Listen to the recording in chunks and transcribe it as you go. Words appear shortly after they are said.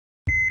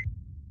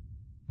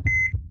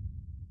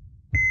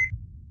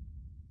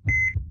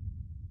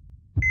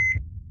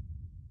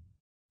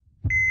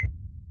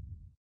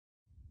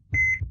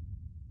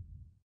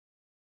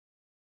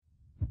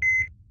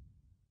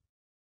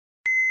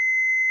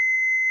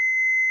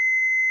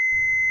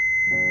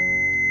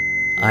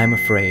I am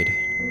afraid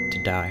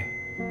to die.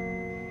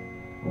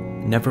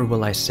 Never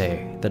will I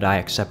say that I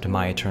accept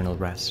my eternal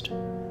rest.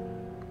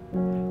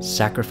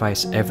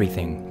 Sacrifice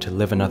everything to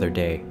live another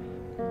day.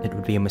 It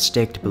would be a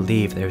mistake to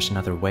believe there's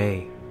another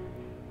way.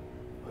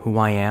 Who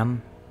I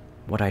am,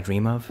 what I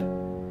dream of,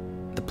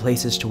 the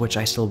places to which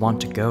I still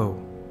want to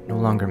go no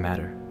longer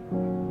matter.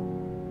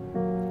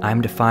 I am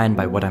defined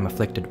by what I'm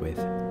afflicted with,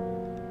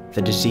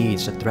 the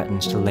disease that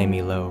threatens to lay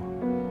me low.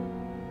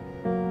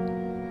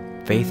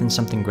 Faith in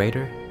something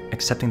greater,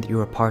 accepting that you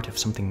are part of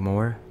something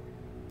more,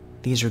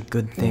 these are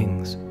good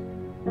things.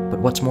 But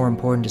what's more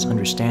important is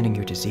understanding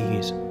your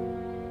disease,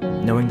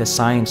 knowing the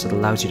science that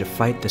allows you to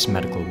fight this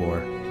medical war.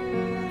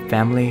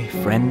 Family,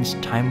 friends,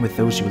 time with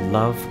those you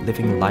love,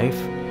 living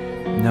life.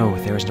 No,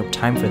 there is no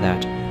time for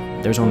that.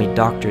 There's only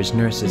doctors,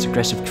 nurses,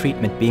 aggressive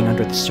treatment, being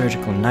under the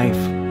surgical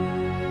knife.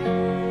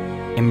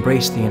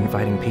 Embrace the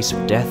inviting peace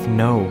of death?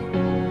 No.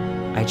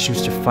 I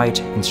choose to fight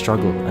and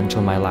struggle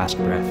until my last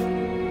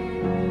breath.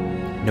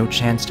 No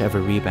chance to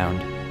ever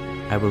rebound.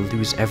 I will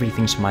lose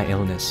everything to my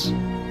illness,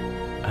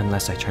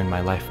 unless I turn my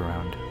life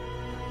around.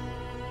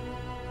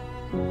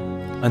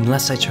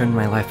 Unless I turn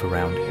my life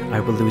around,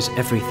 I will lose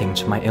everything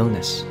to my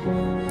illness.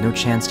 No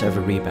chance to ever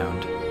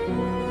rebound.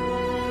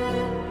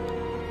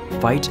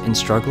 Fight and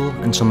struggle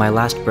until my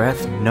last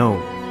breath?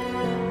 No.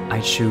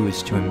 I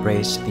choose to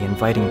embrace the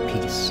inviting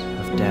peace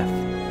of death.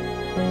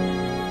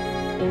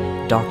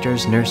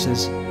 Doctors,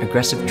 nurses,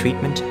 aggressive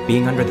treatment,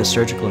 being under the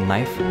surgical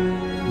knife?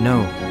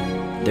 No,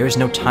 there is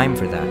no time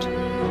for that.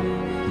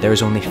 There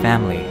is only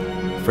family,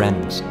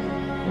 friends,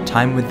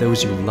 time with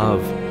those you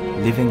love,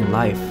 living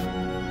life.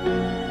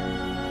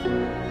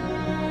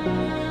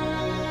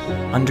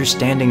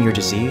 Understanding your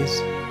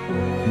disease,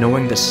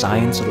 knowing the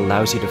science that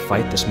allows you to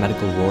fight this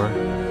medical war,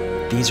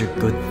 these are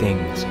good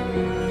things.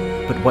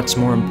 But what's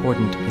more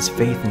important is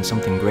faith in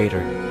something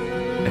greater,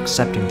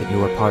 accepting that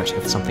you are part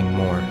of something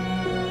more.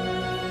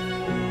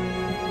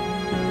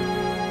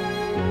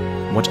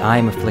 What I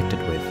am afflicted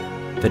with,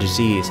 the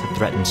disease that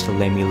threatens to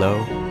lay me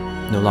low,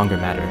 no longer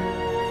matter.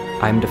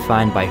 I am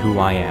defined by who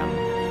I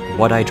am,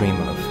 what I dream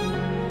of,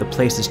 the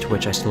places to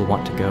which I still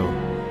want to go.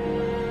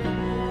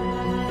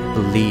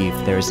 Believe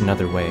there is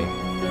another way.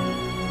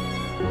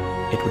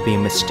 It would be a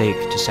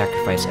mistake to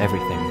sacrifice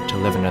everything to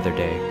live another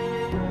day.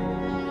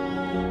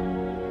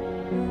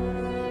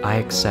 I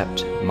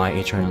accept my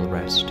eternal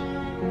rest.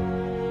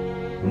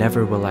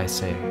 Never will I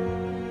say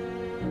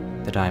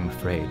that I am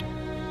afraid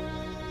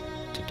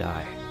to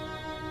die.